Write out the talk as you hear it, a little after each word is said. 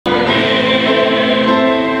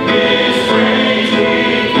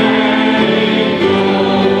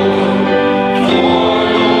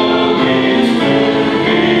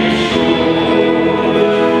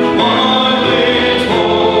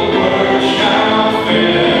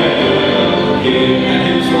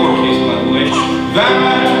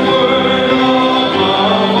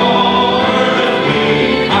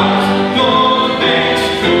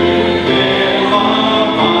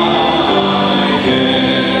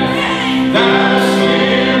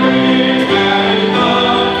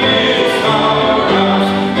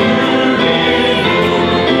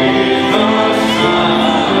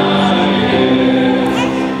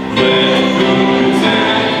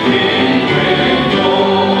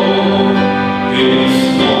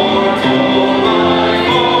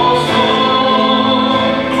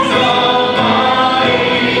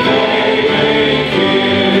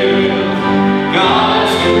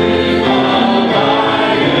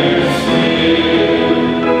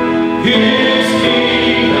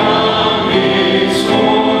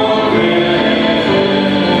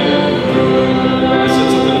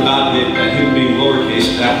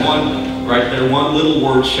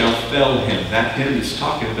shall fell him. That him is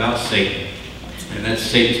talking about Satan. And that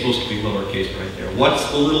Satan's supposed to be lowercase right there. What's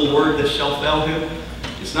the little word that shall fell him?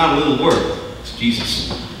 It's not a little word. It's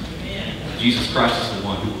Jesus. Amen. Jesus Christ is the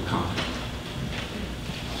one who will conquer.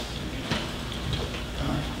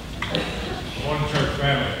 Morning, church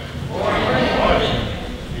family.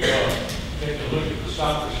 You take a look at the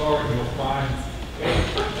Cypress Art, you'll find a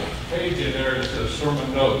page in there that says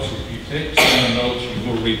sermon notes. If you take sermon notes, you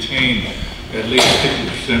will retain at least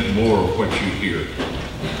 50% more of what you hear.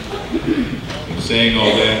 In saying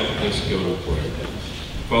all that, let's go to prayer.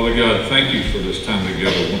 Father God, thank you for this time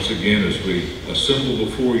together once again as we assemble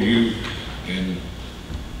before you and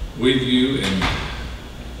with you, and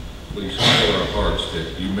please humble our hearts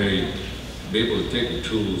that you may be able to take the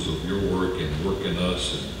tools of your work and work in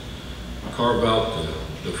us and carve out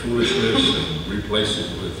the foolishness and replace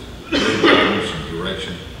it with your guidance and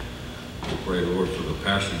direction. We pray, Lord, for the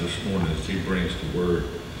pastor this morning as he brings the word,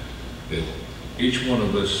 that each one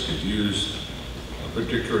of us could use a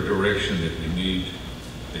particular direction that we need,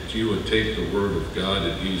 that you would take the word of God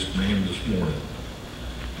that he's bringing this morning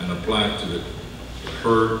and apply it to the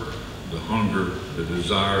hurt, the hunger, the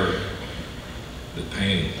desire, the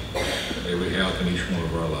pain that we have in each one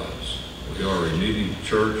of our lives. We are a needy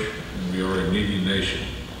church and we are a needy nation,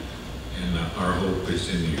 and our hope is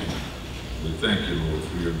in you. We thank you, Lord,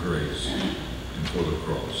 for your grace and for the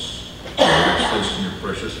cross. We ask this in your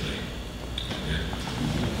precious name. Amen.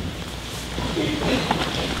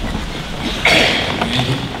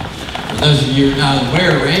 Randy. For those of you who are not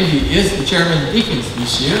aware, Randy is the chairman of the deacons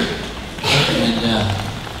this year.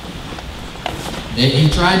 And he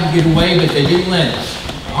tried to get away, but they didn't let him.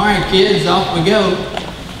 All right, kids, off we go.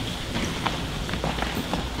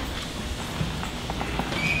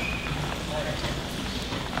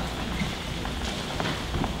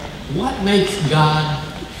 What makes God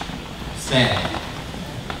sad?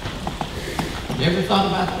 You ever thought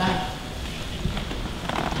about that?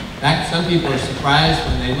 In fact, some people are surprised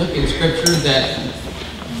when they look in Scripture that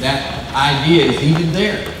that idea is even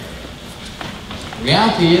there. The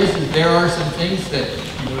reality is that there are some things that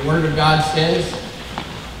the Word of God says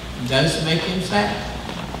does make him sad.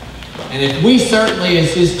 And if we certainly,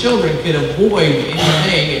 as his children, could avoid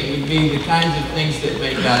anything, it would be the kinds of things that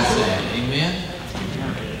make God sad. Amen?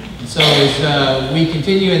 And so as we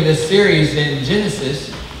continue in this series in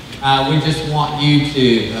Genesis, we just want you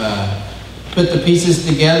to put the pieces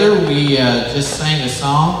together. We just sang a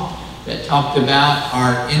song that talked about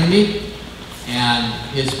our enemy and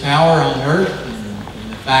his power on earth,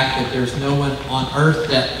 and the fact that there's no one on earth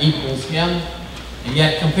that equals him. And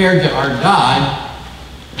yet, compared to our God,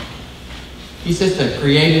 he's just a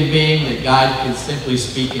created being that God could simply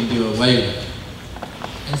speak and do away with.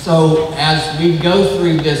 And so, as we go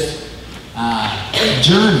through this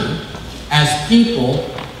journey as people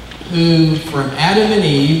who, from Adam and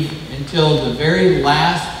Eve until the very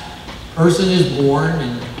last person is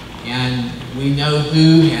born, and we know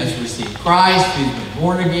who has received Christ, who's been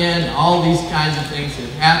born again, all these kinds of things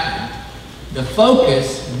have happened, the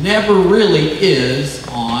focus never really is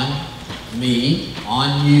on me,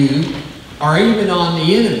 on you, or even on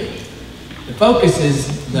the enemy. The focus is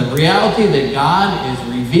the reality that God is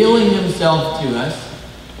revealing himself to us,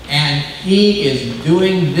 and he is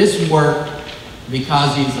doing this work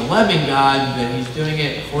because he's a loving God, but he's doing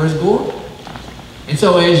it for his glory. And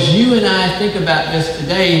so as you and I think about this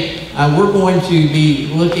today, we're going to be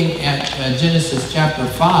looking at Genesis chapter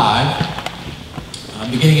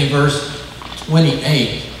 5, beginning in verse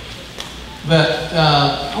 28. But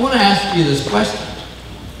I want to ask you this question.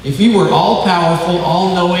 If you were all-powerful,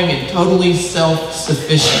 all-knowing, and totally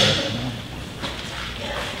self-sufficient,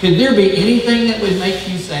 could there be anything that would make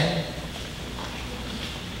you sad?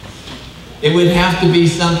 It would have to be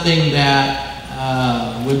something that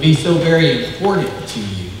would be so very important to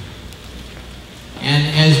you. And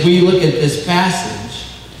as we look at this passage,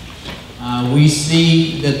 we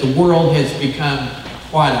see that the world has become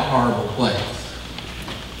quite a horrible place.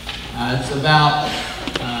 It's about,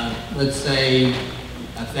 let's say,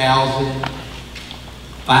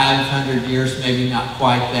 1,500 years, maybe not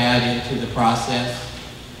quite that, into the process.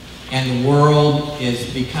 And the world is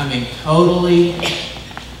becoming totally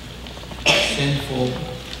sinful,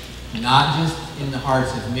 not just in the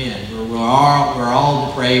hearts of men, where we're all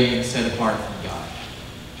depraved and set apart from God,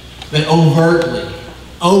 but overtly,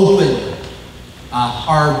 openly, a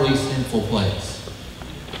horribly sinful place.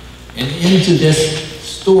 And into this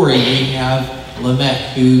story we have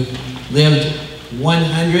Lamech, who lived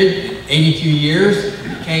 182 years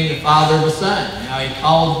and became the father of a son. Now he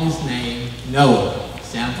called his name Noah.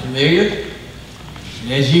 Sound familiar?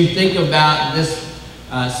 And as you think about this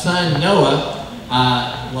son Noah,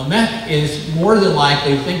 Lamech is more than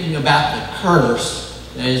likely thinking about the curse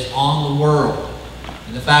that is on the world.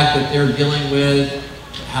 And the fact that they're dealing with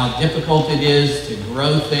how difficult it is to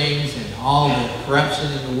grow things and all the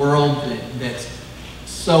corruption in the world that's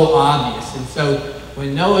so obvious. And so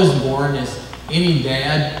when Noah's born, as any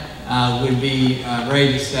dad would be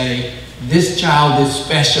ready to say, this child is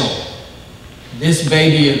special. This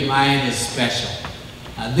baby of mine is special.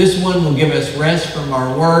 This one will give us rest from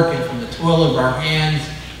our work and from the toil of our hands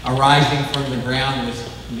arising from the ground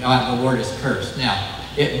which God the Lord has cursed. Now,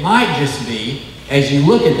 it might just be, as you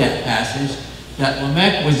look at that passage, that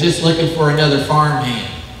Lamech was just looking for another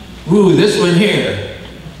farmhand. Ooh, this one here.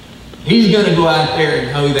 He's going to go out there and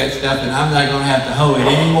hoe that stuff, and I'm not going to have to hoe it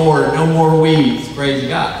anymore. No more weeds. Praise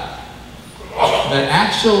God. But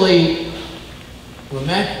actually,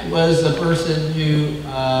 Lamech was a person who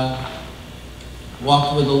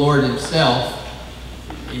walked with the Lord himself,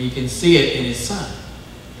 and you can see it in his son.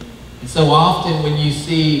 And so often when you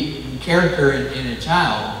see character in a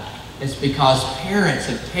child, it's because parents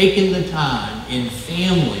have taken the time in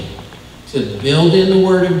family to build in the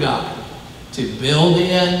Word of God, to build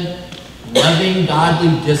in loving,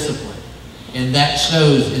 godly discipline. And that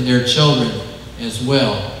shows in their children as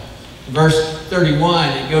well. Verse 31,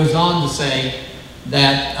 it goes on to say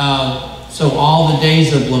that, so all the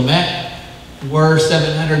days of Lamech were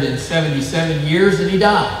 777 years, and he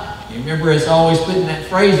died. You remember, it's always putting that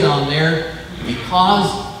phrase on there, because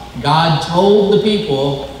God told the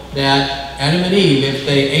people that Adam and Eve, if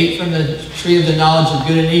they ate from the tree of the knowledge of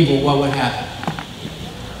good and evil, what would happen?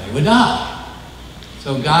 They would die.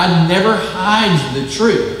 So God never hides the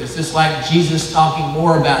truth. It's just like Jesus talking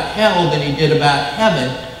more about hell than he did about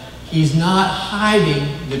heaven. He's not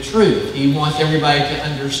hiding the truth. He wants everybody to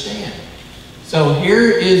understand. So here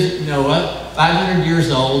is Noah, 500 years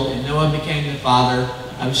old, and Noah became the father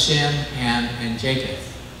of Shem, Ham, and Japheth.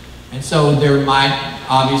 And so there might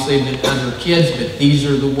obviously have been other kids, but these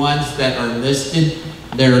are the ones that are listed.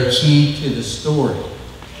 They're key to the story.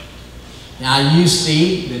 Now you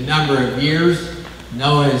see the number of years.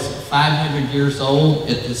 Noah is 500 years old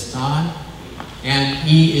at this time, and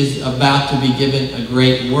he is about to be given a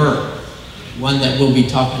great work, one that we'll be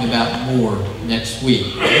talking about more next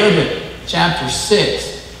week. Go to chapter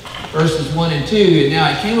 6, verses 1 and 2. And now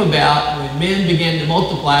it came about when men began to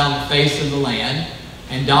multiply on the face of the land,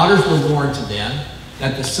 and daughters were born to them,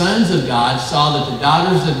 that the sons of God saw that the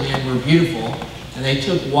daughters of men were beautiful, and they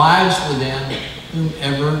took wives for them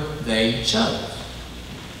whomever they chose.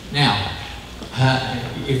 Now,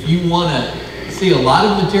 if you want to see a lot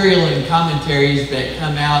of material and commentaries that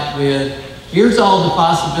come out with, here's all the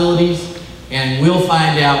possibilities, and we'll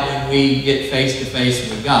find out when we get face to face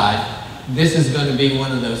with God, this is going to be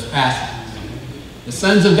one of those passages. The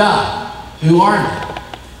sons of God, who are they?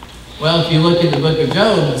 Well, if you look at the book of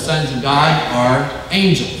Job, the sons of God are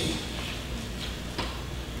angels.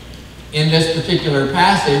 In this particular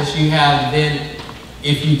passage, you have then,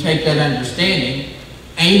 if you take that understanding,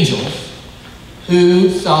 angels who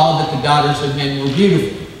saw that the daughters of men were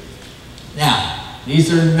beautiful. Now,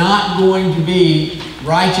 these are not going to be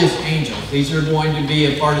righteous angels. These are going to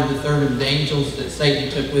be a part of the third of the angels that Satan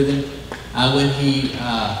took with him when he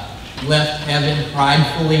left heaven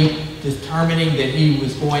pridefully, determining that he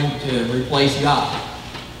was going to replace God.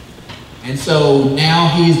 And so now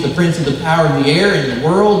he's the prince of the power of the air in the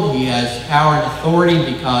world. He has power and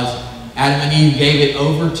authority because Adam and Eve gave it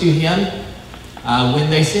over to him when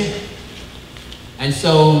they sinned. And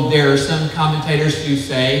so there are some commentators who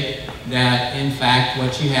say that, in fact,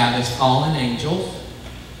 what you have is fallen angels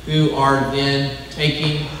who are then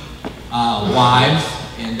taking wives,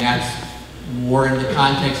 and that's more in the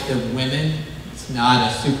context of women. It's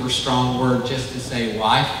not a super strong word just to say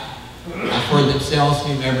wife, for themselves,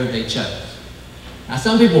 whomever they chose. Now,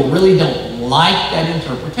 some people really don't like that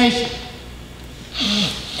interpretation.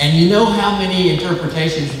 And you know how many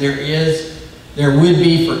interpretations there would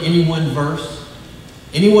be for any one verse?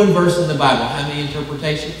 Any one verse in the Bible, how many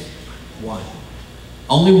interpretations? One.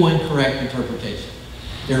 Only one correct interpretation.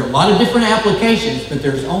 There are a lot of different applications, but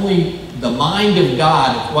there's only the mind of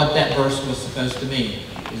God of what that verse was supposed to mean.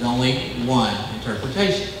 There's only one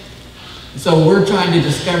interpretation. So we're trying to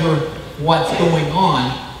discover what's going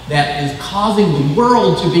on that is causing the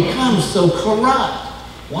world to become so corrupt.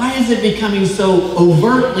 Why is it becoming so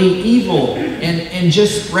overtly evil and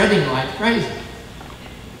just spreading like crazy?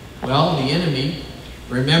 Well, the enemy,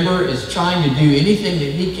 remember, is trying to do anything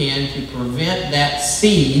that he can to prevent that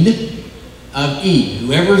seed of Eve.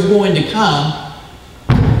 Whoever's going to come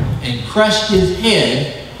and crush his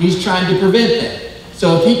head, he's trying to prevent that.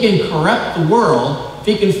 So if he can corrupt the world, if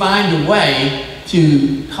he can find a way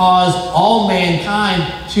to cause all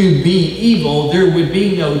mankind to be evil, there would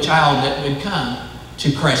be no child that would come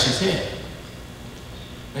to crush his head.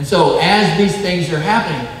 And so as these things are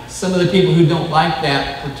happening, some of the people who don't like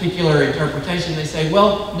that particular interpretation, they say,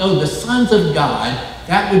 well, no, the sons of God,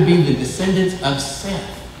 that would be the descendants of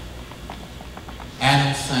Seth.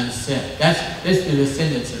 Adam's son Seth. That's the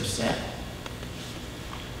descendants of Seth.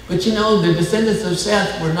 But you know, the descendants of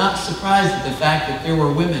Seth were not surprised at the fact that there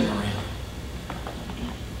were women around.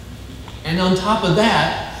 And on top of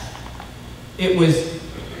that, it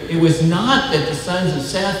was not that the sons of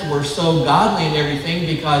Seth were so godly and everything,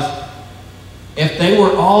 because if they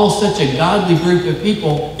were all such a godly group of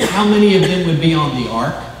people, how many of them would be on the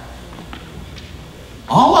ark?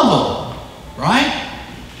 All of them, right?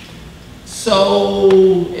 So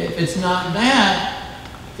if it's not that,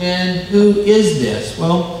 then who is this?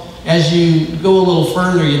 Well, as you go a little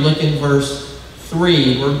further, you look in verse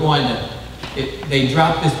 3, they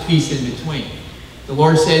drop this piece in between. The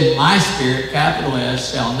Lord said, my spirit, capital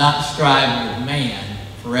S, shall not strive with man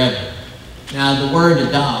forever. Now the word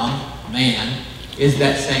Adam, man, is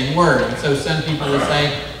that same word. And so some people will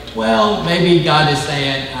say, well, maybe God is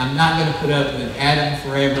saying, I'm not going to put up with Adam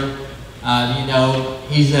forever. You know,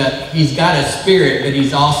 he's got a spirit, but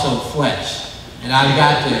he's also flesh. And I've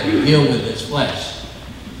got to deal with this flesh.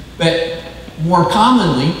 But more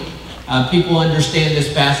commonly, people understand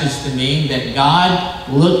this passage to mean that God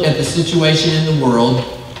looked at the situation in the world.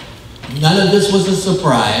 None of this was a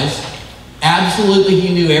surprise. Absolutely,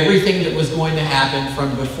 he knew everything that was going to happen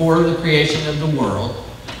from before the creation of the world.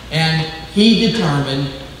 And he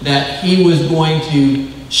determined that he was going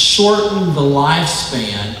to shorten the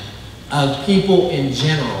lifespan of people in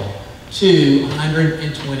general to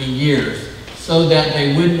 120 years so that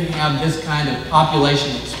they wouldn't have this kind of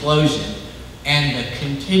population explosion and the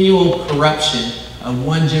continual corruption of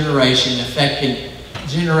one generation affecting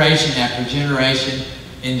generation after generation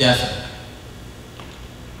indefinitely.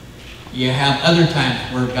 You have other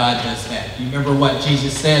times where God does that. You remember what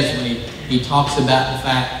Jesus says when he talks about the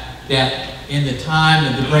fact that in the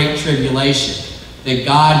time of the Great Tribulation, that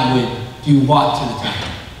God would do what to the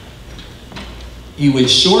time? He would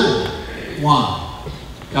shorten it. Why?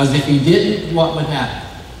 Because if he didn't, what would happen?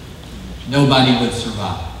 Nobody would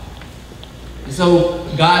survive. And so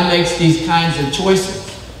God makes these kinds of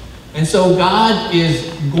choices. And so God is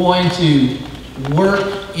going to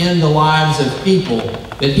work in the lives of people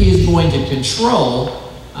that he is going to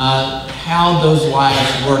control how those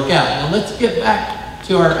lives work out. Now let's get back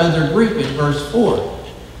to our other group in verse 4.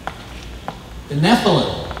 The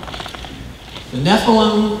Nephilim. The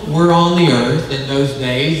Nephilim were on the earth in those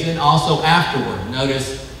days and also afterward.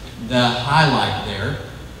 Notice the highlight there.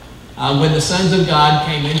 When the sons of God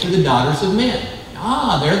came into the daughters of men.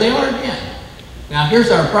 There they are again. Now here's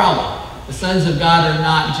our problem. The sons of God are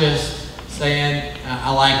not just saying,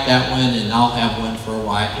 I like that one and I'll have one for a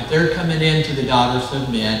wife. But they're coming into the daughters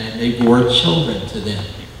of men and they bore children to them.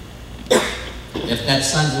 If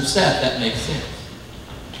that's sons of Seth, that makes sense.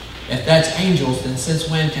 If that's angels, then since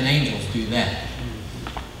when can angels do that?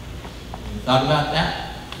 You thought about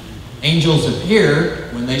that? Angels appear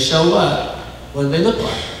when they show up. What do they look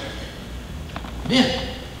like? Men.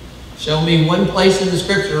 Show me one place in the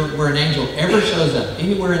scripture where an angel ever shows up,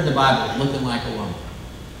 anywhere in the Bible, looking like a woman.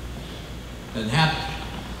 Doesn't happen.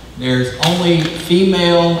 There's only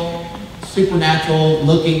female, supernatural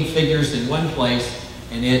looking figures in one place,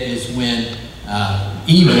 and it is when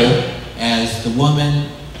evil, as the woman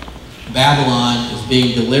Babylon, is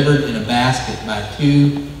being delivered in a basket by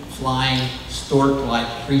two flying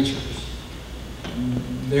stork-like creatures.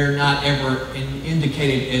 They're not ever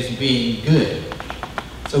indicated as being good.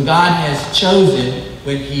 So God has chosen,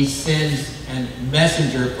 when he sends a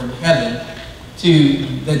messenger from heaven,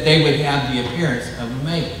 that they would have the appearance of a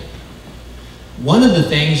maiden. One of the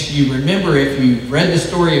things you remember if you've read the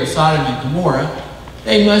story of Sodom and Gomorrah,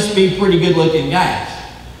 they must be pretty good looking guys.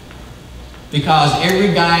 Because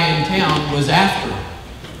every guy in town was after them.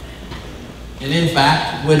 And in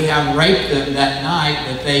fact, would have raped them that night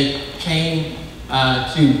that they came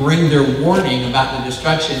to bring their warning about the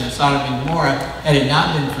destruction of Sodom and Gomorrah, had it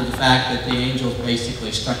not been for the fact that the angels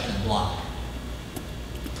basically struck them blind.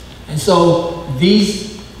 And so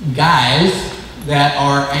these guys that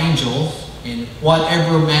are angels, in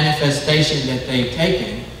whatever manifestation that they've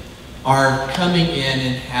taken, are coming in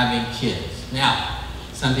and having kids. Now,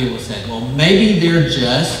 some people say, well, maybe they're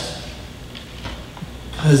just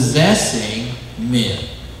possessing men.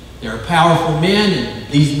 They're powerful men,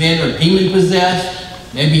 and these men are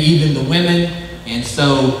demon-possessed, maybe even the women. And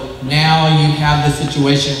so now you have the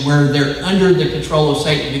situation where they're under the control of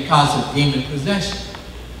Satan because of demon possession.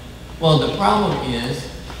 Well, the problem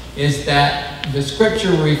is that the scripture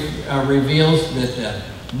reveals that the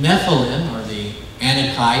Nephilim, or the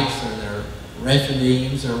Anakites, or the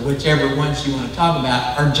Rephaims, or whichever ones you want to talk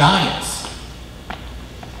about, are giants.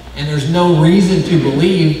 And there's no reason to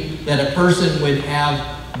believe that a person would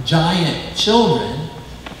have giant children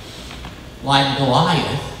like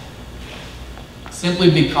Goliath simply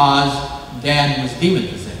because dad was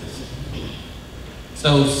demon-possessed.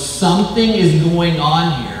 So something is going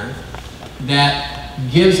on here that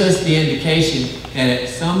gives us the indication that at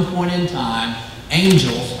some point in time,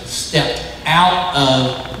 angels stepped out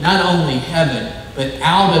of not only heaven, but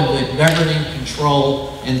out of the governing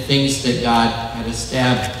control and things that God had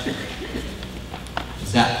established.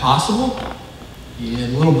 Is that possible? In the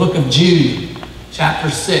little book of Jude, chapter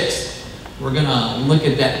 6, we're going to look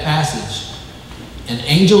at that passage. And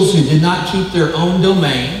angels who did not keep their own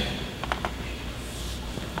domain,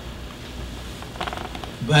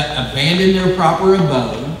 but abandoned their proper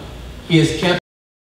abode, he has kept